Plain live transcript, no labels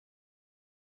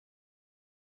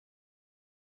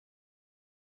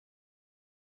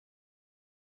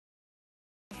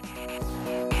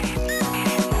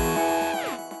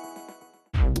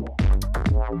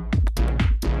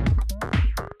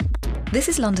This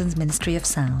is London's Ministry of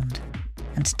Sound,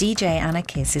 and DJ Anna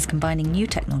Kiss is combining new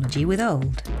technology with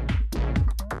old.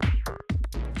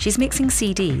 She's mixing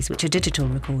CDs, which are digital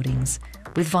recordings,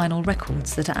 with vinyl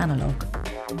records that are analogue.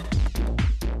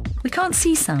 We can't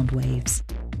see sound waves,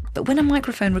 but when a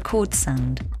microphone records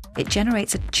sound, it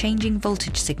generates a changing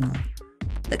voltage signal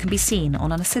that can be seen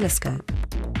on an oscilloscope.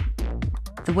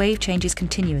 The wave changes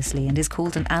continuously and is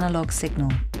called an analogue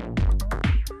signal.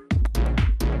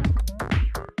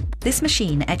 This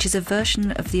machine etches a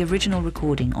version of the original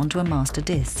recording onto a master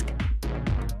disc.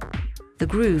 The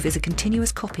groove is a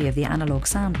continuous copy of the analogue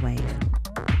sound wave.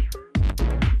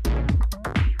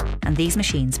 And these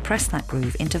machines press that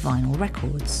groove into vinyl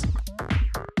records.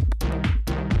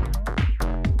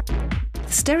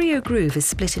 The stereo groove is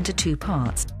split into two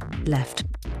parts, left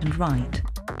and right.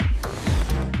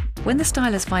 When the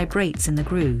stylus vibrates in the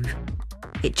groove,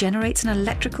 it generates an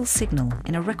electrical signal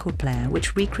in a record player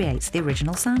which recreates the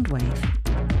original sound wave.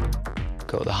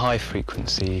 Got the high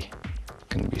frequency,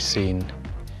 can be seen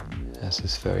as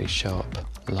this very sharp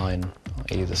line on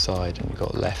either side, and you've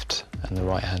got left and the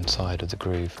right hand side of the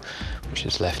groove, which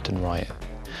is left and right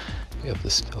of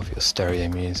your stereo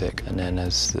music. And then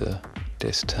as the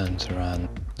disc turns around,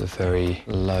 the very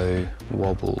low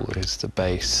wobble is the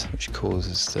bass, which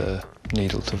causes the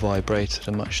needle to vibrate at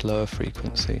a much lower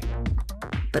frequency.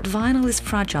 But vinyl is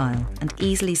fragile and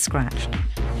easily scratched.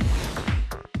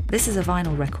 This is a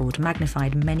vinyl record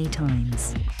magnified many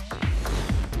times.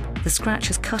 The scratch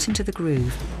has cut into the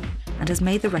groove and has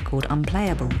made the record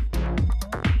unplayable.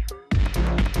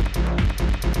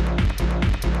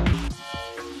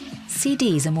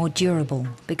 CDs are more durable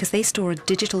because they store a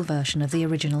digital version of the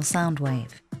original sound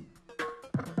wave.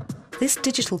 This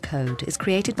digital code is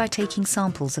created by taking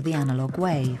samples of the analogue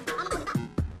wave.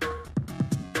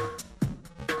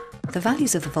 The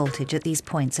values of the voltage at these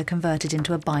points are converted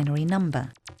into a binary number,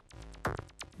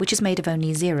 which is made of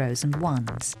only zeros and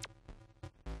ones.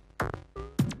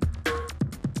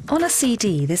 On a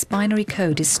CD, this binary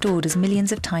code is stored as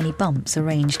millions of tiny bumps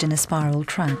arranged in a spiral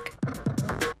track.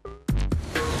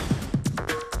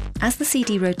 As the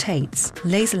CD rotates,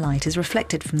 laser light is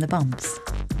reflected from the bumps.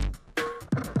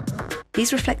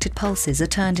 These reflected pulses are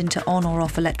turned into on or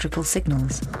off electrical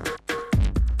signals,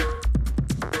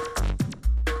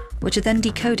 which are then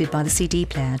decoded by the CD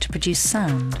player to produce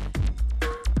sound.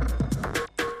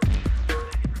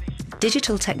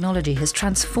 Digital technology has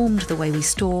transformed the way we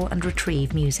store and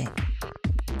retrieve music.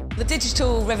 The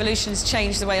digital revolution's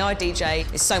changed the way I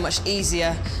DJ. It's so much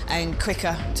easier and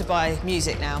quicker to buy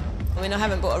music now. I mean, I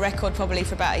haven't bought a record probably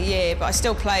for about a year, but I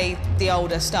still play the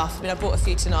older stuff. I mean, I bought a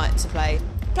few tonight to play.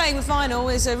 Playing with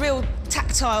vinyl is a real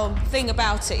tactile thing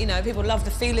about it, you know, people love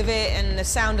the feel of it and the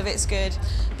sound of it's good.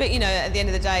 But, you know, at the end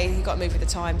of the day, you've got to move with the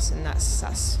times, and that's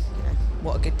you know,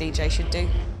 what a good DJ should do.